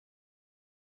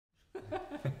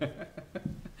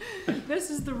This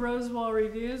is the Rosewall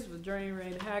Reviews with Johnny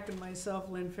Wade-Hak and myself,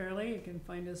 Lynn Fairley. You can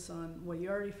find us on, well, you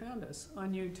already found us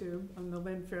on YouTube on the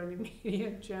Lynn Fairley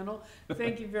Media channel.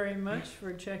 Thank you very much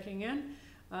for checking in.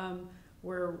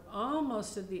 We're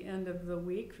almost at the end of the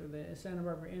week for the Santa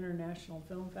Barbara International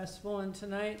Film Festival, and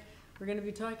tonight we're going to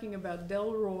be talking about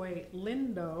Delroy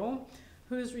Lindo,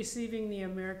 who's receiving the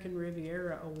American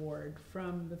Riviera Award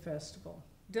from the festival.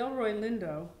 Delroy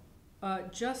Lindo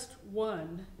just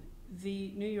won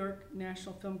the New York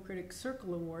National Film Critics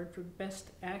Circle Award for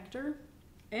Best Actor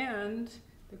and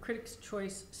the Critics'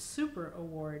 Choice Super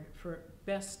Award for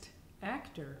Best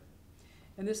Actor.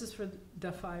 And this is for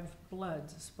Da 5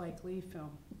 Bloods, a Spike Lee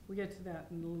film. We'll get to that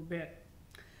in a little bit.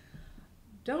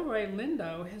 Delroy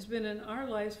Lindo has been in our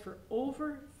lives for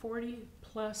over 40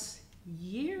 plus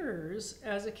years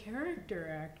as a character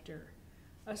actor,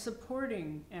 a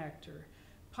supporting actor,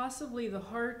 possibly the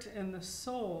heart and the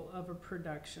soul of a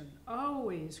production,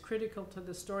 always critical to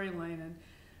the storyline and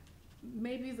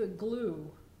maybe the glue.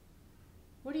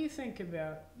 What do you think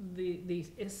about the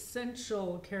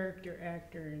essential character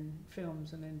actor in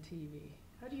films and in TV?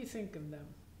 How do you think of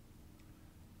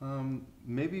them?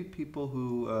 Maybe people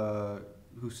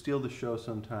who steal the show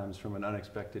sometimes from an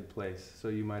unexpected place. So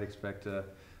you might expect a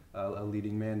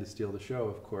leading man to steal the show,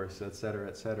 of course, et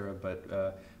cetera,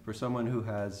 but for someone who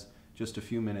has just a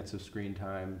few minutes of screen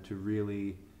time to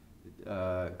really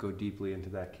go deeply into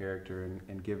that character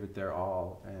and give it their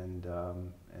all,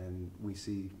 and we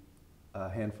see a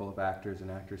handful of actors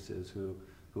and actresses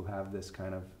who have this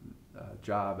kind of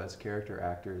job as character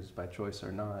actors, by choice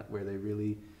or not, where they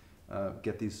really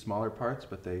get these smaller parts,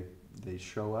 but they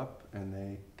show up and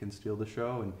they can steal the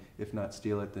show, and if not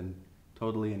steal it, then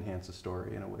totally enhance a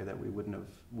story in a way that we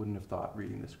wouldn't have thought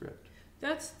reading the script.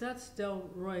 That's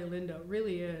Delroy Lindo,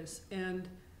 really is. And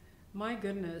my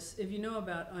goodness, if you know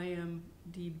about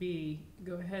IMDb,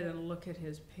 go ahead and look at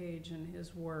his page and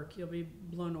his work. You'll be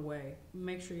blown away.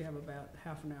 Make sure you have about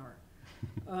half an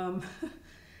hour.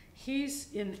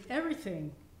 He's in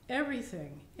everything.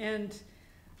 And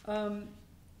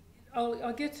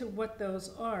I'll get to what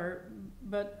those are,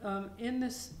 but in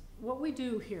this, what we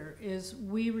do here is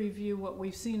we review what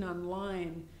we've seen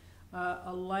online,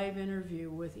 a live interview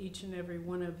with each and every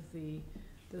one of the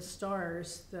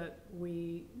stars that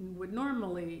we would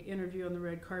normally interview on the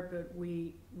red carpet.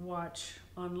 We watch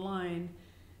online.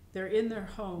 They're in their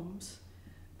homes.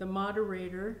 The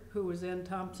moderator, who was Ann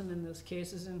Thompson in this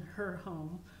case, is in her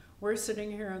home. We're sitting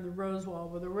here on the Rosewall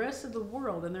with the rest of the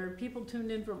world, and there are people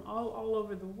tuned in from all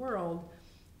over the world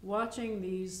watching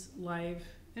these live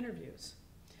interviews.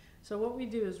 So what we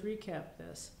do is recap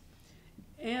this.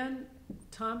 Ann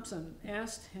Thompson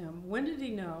asked him, when did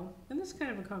he know, and this is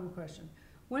kind of a common question,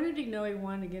 when did he know he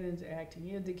wanted to get into acting?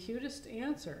 He had the cutest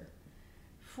answer.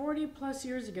 40 plus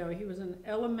years ago, he was in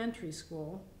elementary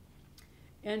school,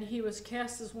 and he was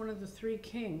cast as one of the three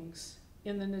kings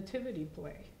in the Nativity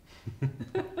play.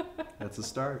 That's a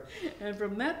start. And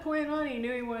from that point on, he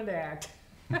knew he wanted to act.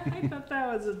 I thought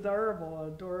that was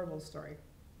adorable story.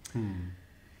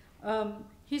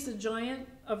 He's a giant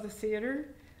of the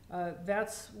theater.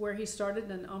 That's where he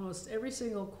started, and almost every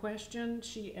single question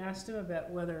she asked him about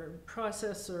whether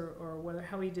process or whether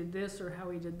how he did this or how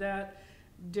he did that,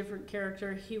 different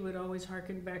character, he would always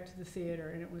harken back to the theater.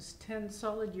 And it was 10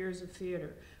 solid years of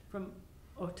theater, from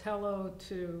Othello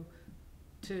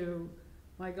to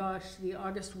my gosh, the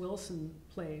August Wilson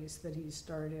plays that he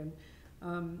starred in,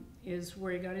 is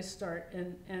where he got his start.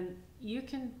 And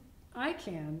I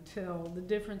can tell the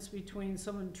difference between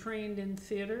someone trained in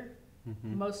theater,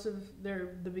 most of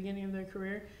the beginning of their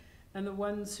career, and the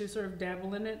ones who sort of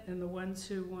dabble in it, and the ones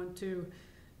who want to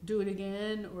do it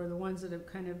again, or the ones that have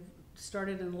kind of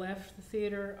started and left the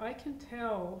theater. I can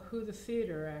tell who the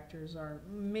theater actors are,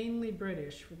 mainly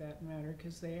British for that matter,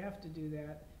 because they have to do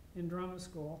that in drama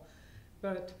school.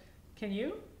 But can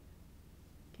you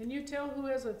tell who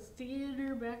has a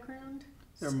theater background,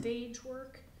 stage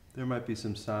work? There might be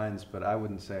some signs, but I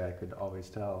wouldn't say I could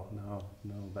always tell. No,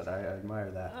 but I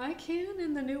admire that. I can,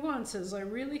 in the nuances. I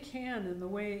really can, in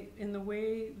the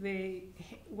way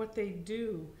what they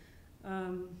do,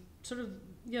 sort of,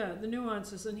 yeah, the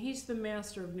nuances. And he's the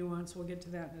master of nuance. We'll get to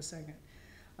that in a second.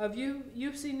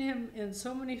 You've seen him in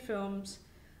so many films,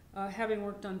 having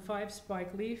worked on 5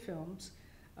 Spike Lee films,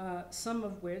 some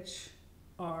of which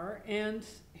are, and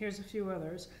here's a few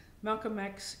others: Malcolm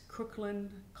X, Crooklyn,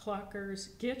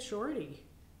 Clockers, Get Shorty.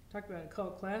 Talk about a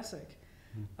cult classic.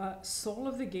 Soul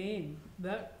of the Game.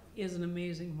 That is an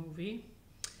amazing movie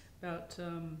about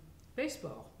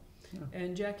baseball.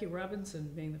 and Jackie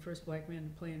Robinson being the first black man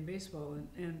to play in baseball,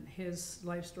 and his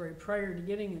life story prior to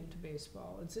getting into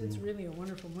baseball. It's really a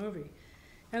wonderful movie.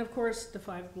 And of course, The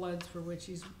Five Bloods, for which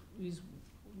he's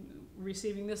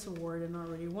receiving this award and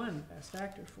already won Best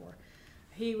Actor for.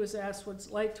 He was asked what's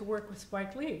it like to work with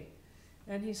Spike Lee.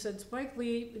 And he said, Spike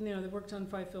Lee, you know, they've worked on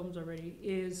 5 films already,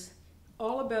 is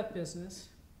all about business.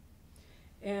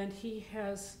 And he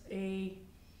has he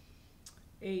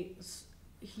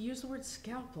used the word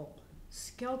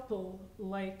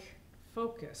scalpel-like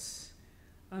focus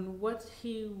on what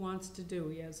he wants to do.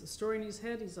 He has a story in his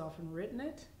head, he's often written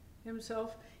it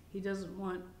himself. He doesn't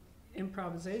want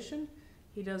improvisation.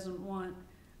 He doesn't want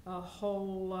a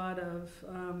whole lot of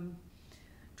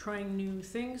trying new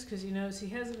things, because he knows he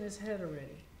has it in his head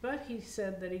already. But he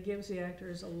said that he gives the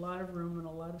actors a lot of room and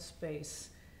a lot of space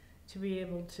to be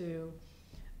able to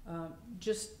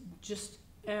just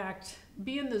act,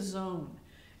 be in the zone.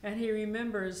 And he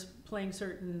remembers playing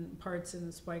certain parts in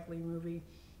the Spike Lee movie,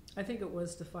 I think it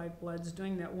was The Five Bloods,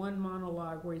 doing that one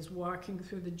monologue where he's walking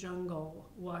through the jungle,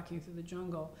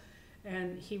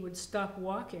 and he would stop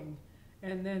walking.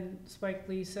 And then Spike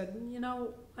Lee said, you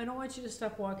know, I don't want you to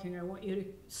stop walking. I want you to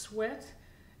sweat,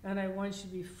 and I want you to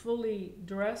be fully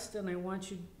dressed, and I want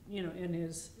you, you know, in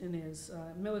his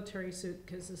military suit,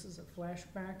 because this is a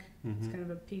flashback. It's kind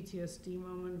of a PTSD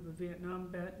moment of a Vietnam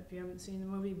vet, if you haven't seen the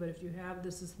movie. But if you have,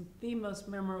 this is the most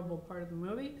memorable part of the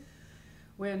movie,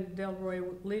 when Delroy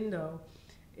Lindo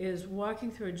is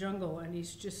walking through a jungle, and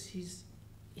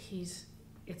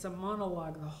it's a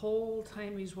monologue the whole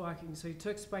time he's walking. So he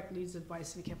took Spike Lee's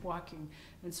advice, and he kept walking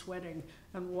and sweating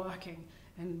and walking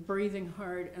and breathing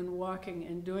hard and walking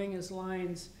and doing his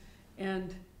lines.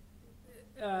 And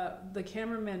the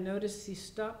cameraman noticed he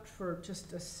stopped for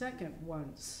just a second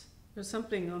once. There's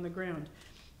something on the ground.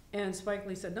 And Spike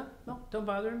Lee said, no, don't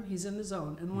bother him. He's in the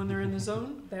zone. And when they're in the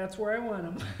zone, that's where I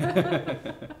want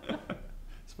them.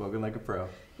 Spoken like a pro.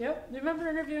 Yep. Do you remember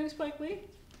interviewing Spike Lee?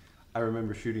 I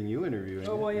remember shooting you interviewing.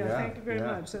 Oh, well, yeah, thank you very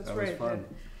much. That's great. Was fun.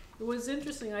 It was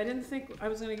interesting. I didn't think I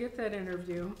was going to get that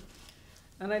interview.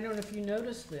 And I don't know if you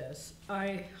noticed this.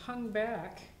 I hung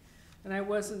back, and I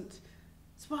wasn't,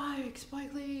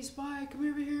 Spike Lee, Spike, come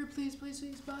over here, please,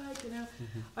 Spike, you know.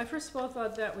 I first of all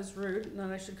thought that was rude, and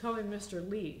then I should call him Mr.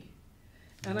 Lee.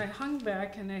 And I hung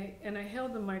back, and I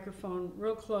held the microphone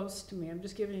real close to me. I'm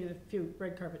just giving you a few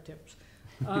red carpet tips.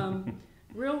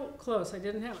 Real close. I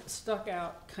didn't have it stuck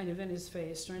out kind of in his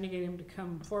face, trying to get him to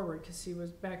come forward, because he was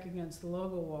back against the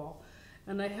logo wall.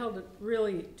 And I held it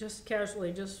really just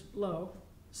casually, just low,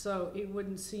 so he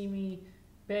wouldn't see me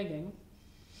begging.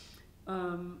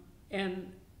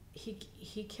 And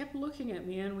he kept looking at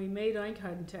me, and we made eye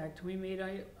contact. We made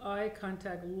eye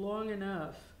contact long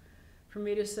enough for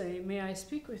me to say, may I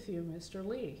speak with you, Mr.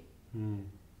 Lee?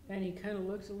 And he kind of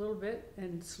looked a little bit,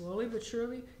 and slowly but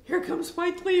surely, here comes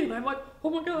Spike Lee. And I'm like, oh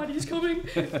my God, he's coming.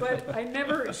 But I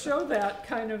never show that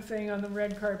kind of thing on the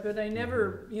red carpet. I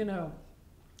never, you know,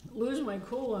 lose my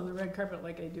cool on the red carpet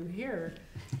like I do here.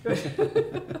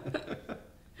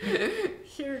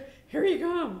 Here he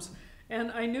comes. And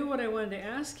I knew what I wanted to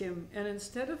ask him. And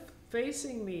instead of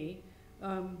facing me,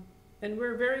 and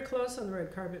we're very close on the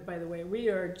red carpet, by the way. We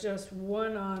are just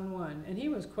one-on-one. And he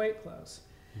was quite close.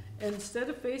 Instead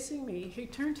of facing me, he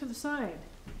turned to the side,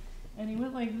 and he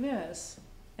went like this,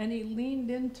 and he leaned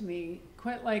into me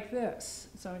quite like this.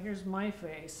 So here's my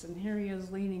face, and here he is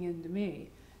leaning into me.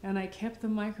 And I kept the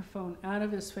microphone out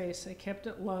of his face. I kept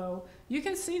it low. You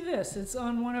can see this. It's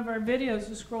on one of our videos.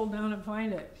 Just scroll down and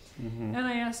find it. And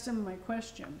I asked him my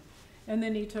question. And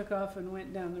then he took off and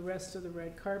went down the rest of the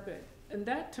red carpet. And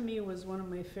that, to me, was one of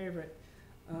my favorite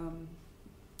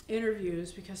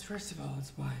interviews, because first of all, it's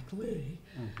Spike Lee,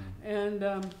 and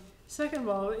second of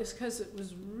all, it's because it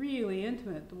was really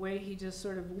intimate, the way he just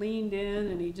sort of leaned in,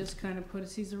 and he just kind of put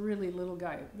his, he's a really little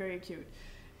guy, very cute,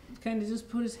 kind of just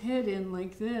put his head in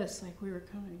like this, like we were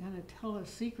kind of tell a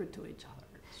secret to each other.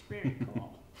 It's very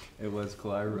cool. It was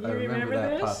cool. I remember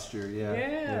that this? posture.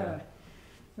 Yeah.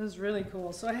 It was really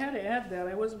cool. So I had to add that.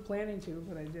 I wasn't planning to,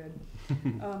 but I did.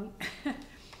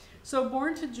 So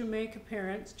born to Jamaican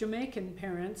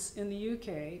parents in the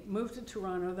UK, moved to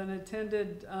Toronto, then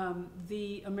attended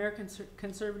the American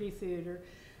Conservative Theatre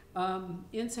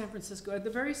in San Francisco at the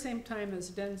very same time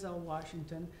as Denzel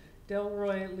Washington.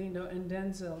 Delroy Lindo and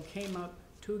Denzel came up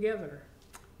together.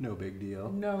 No big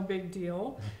deal. No big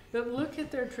deal. But look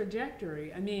at their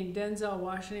trajectory. I mean, Denzel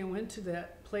Washington went to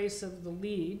that place of the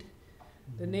lead,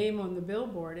 the name on the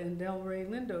billboard, and Delroy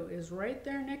Lindo is right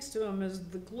there next to him as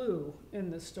the glue in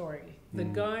the story. The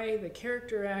guy, the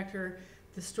character actor,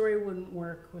 the story wouldn't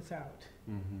work without.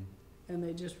 And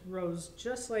they just rose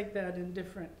just like that in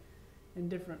different in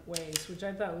different ways, which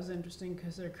I thought was interesting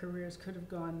because their careers could have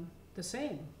gone the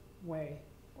same way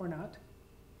or not.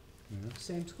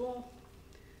 Same school.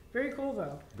 Very cool,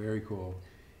 though. Very cool.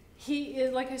 He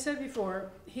is, like I said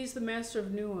before, he's the master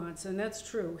of nuance, and that's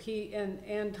true. He, and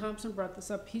Ann Thompson brought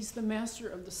this up, he's the master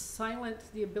of the silent,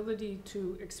 the ability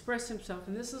to express himself,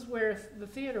 and this is where the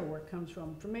theater work comes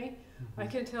from. For me, I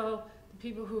can tell the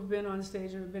people who've been on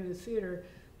stage or have been in theater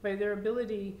by their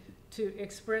ability to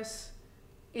express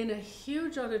in a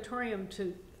huge auditorium to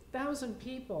 1,000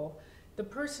 people. The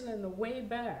person in the way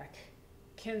back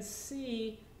can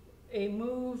see a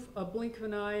move, a blink of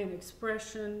an eye, an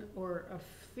expression, or a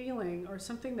feeling, or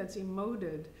something that's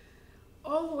emoted,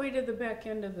 all the way to the back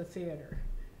end of the theater.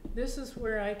 This is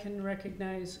where I can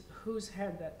recognize who's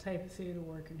had that type of theater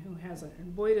work and who hasn't.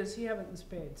 And boy, does he have it in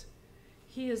spades.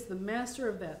 He is the master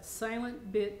of that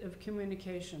silent bit of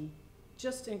communication.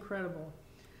 Just incredible.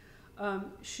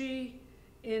 She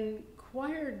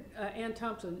inquired, Ann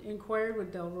Thompson inquired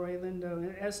with Delroy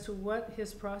Lindo as to what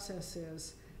his process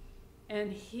is.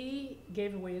 And he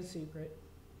gave away his secret.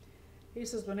 He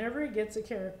says whenever he gets a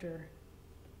character,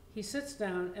 he sits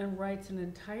down and writes an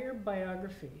entire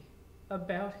biography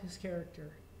about his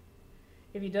character.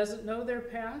 If he doesn't know their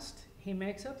past, he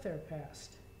makes up their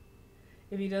past.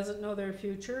 If he doesn't know their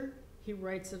future, he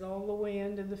writes it all the way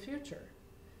into the future.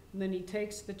 And then he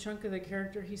takes the chunk of the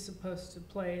character he's supposed to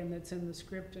play and that's in the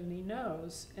script and he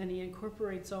knows, and he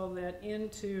incorporates all that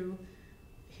into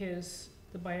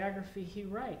the biography he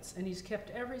writes. And he's kept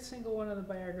every single one of the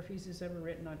biographies he's ever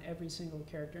written on every single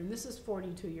character. And this is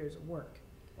 42 years of work.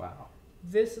 Wow.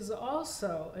 This is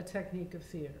also a technique of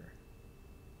theater.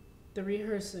 The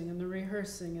rehearsing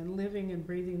and living and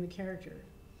breathing the character.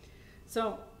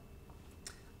 So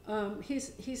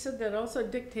he said that also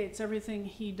dictates everything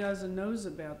he does and knows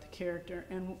about the character.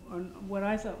 And what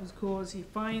I thought was cool is he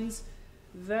finds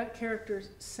that character's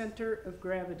center of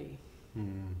gravity.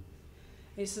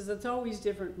 He says, that's always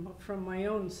different from my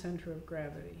own center of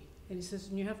gravity. And he says,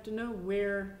 and you have to know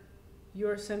where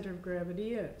your center of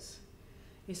gravity is.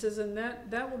 He says, and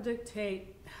that will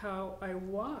dictate how I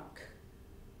walk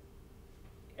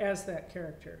as that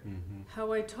character.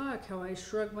 How I talk, how I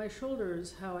shrug my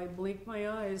shoulders, how I blink my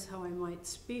eyes, how I might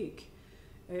speak,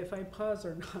 if I pause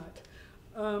or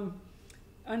not.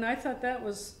 And I thought that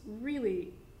was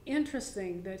really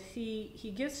interesting that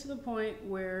he gets to the point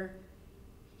where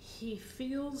he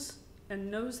feels and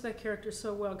knows that character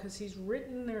so well because he's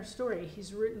written their story.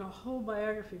 He's written a whole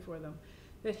biography for them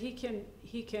that he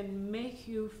can make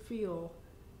you feel.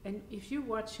 And if you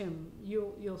watch him,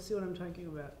 you'll see what I'm talking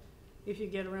about. If you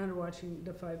get around to watching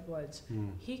The Five Bloods,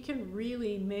 he can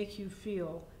really make you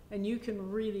feel, and you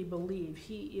can really believe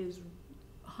he is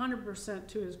 100%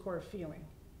 to his core feeling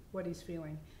what he's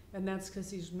feeling, and that's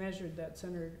because he's measured that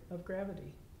center of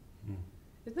gravity.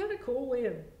 Isn't that a cool way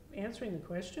of answering the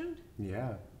question?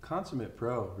 Yeah, consummate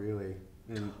pro, really.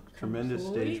 And tremendous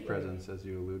stage presence, as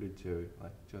you alluded to,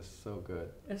 like just so good.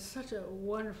 It's such a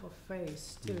wonderful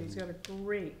face, too. He's got a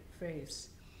great face.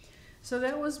 So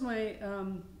that was my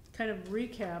kind of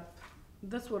recap.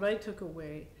 That's what I took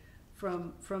away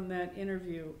from that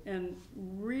interview. And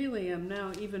really am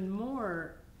now even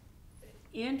more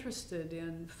interested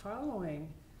in following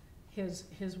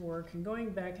his work and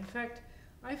going back. In fact,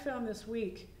 I found this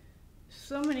week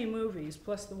so many movies,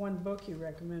 plus the one book you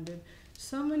recommended,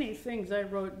 so many things I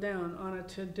wrote down on a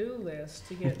to-do list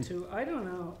to get to. I don't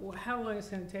know how long it's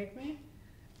going to take me,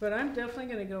 but I'm definitely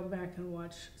going to go back and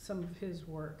watch some of his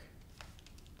work.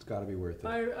 It's got to be worth it.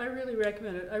 I really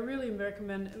recommend it. I really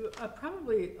recommend,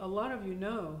 probably a lot of you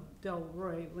know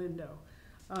Delroy Lindo,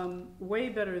 way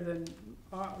better than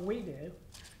we do.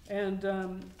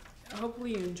 And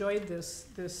hopefully you enjoyed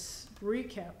this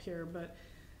recap here, but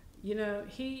you know,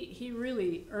 he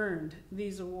really earned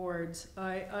these awards.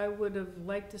 I would have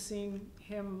liked to seen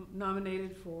him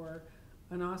nominated for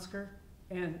an Oscar,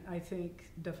 and I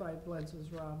think The Five Bloods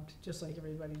was robbed, just like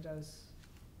everybody does.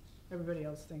 Everybody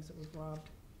else thinks it was robbed.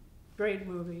 Great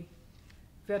movie.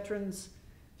 Veterans,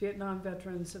 Vietnam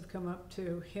veterans have come up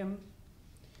to him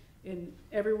in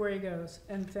everywhere he goes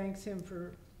and thanks him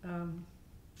for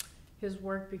his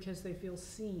work because they feel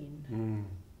seen.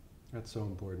 That's so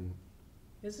important.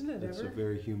 Isn't it It's a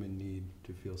very human need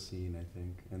to feel seen, I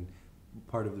think, and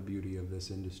part of the beauty of this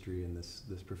industry and this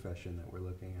profession that we're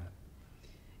looking at.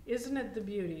 Isn't it the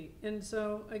beauty? And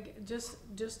so, just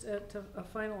at a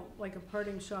final, like a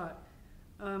parting shot,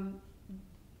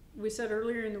 we said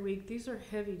earlier in the week, these are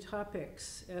heavy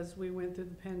topics as we went through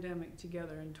the pandemic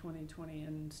together in 2020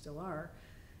 and still are.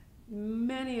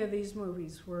 Many of these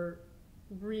movies were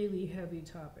really heavy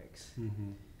topics.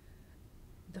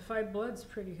 The Five Bloods,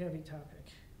 pretty heavy topic.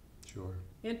 Sure.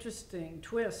 Interesting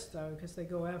twist, though, because they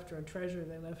go after a treasure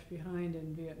they left behind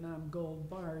in Vietnam, gold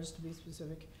bars to be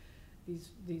specific,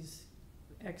 these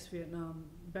ex-Vietnam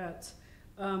vets.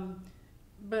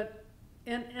 But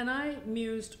I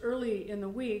mused early in the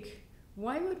week,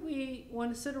 why would we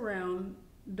want to sit around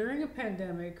during a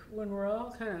pandemic when we're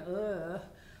all kind of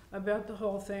about the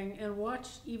whole thing and watch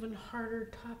even harder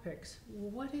topics?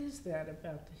 What is that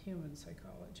about the human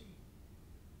psychology?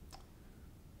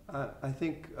 I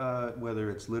think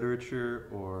whether it's literature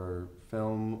or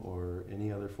film or any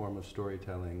other form of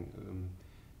storytelling,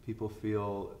 people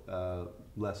feel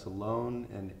less alone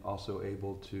and also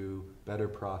able to better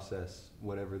process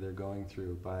whatever they're going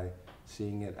through by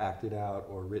seeing it acted out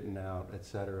or written out,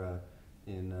 etc.,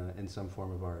 in some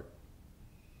form of art.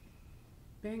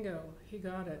 Bingo, he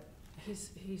got it.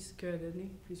 He's good, isn't he?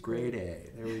 He's Grade great.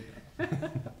 A. There we go.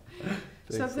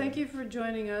 So thank you for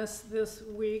joining us this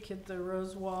week at the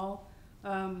Rose Wall.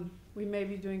 We may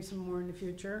be doing some more in the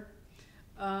future.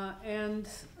 And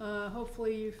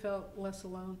hopefully you felt less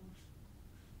alone.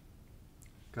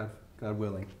 God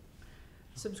willing.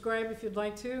 Subscribe if you'd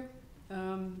like to.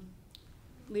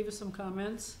 Leave us some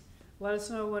comments. Let us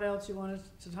know what else you want us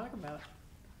to talk about.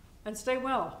 And stay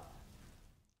well.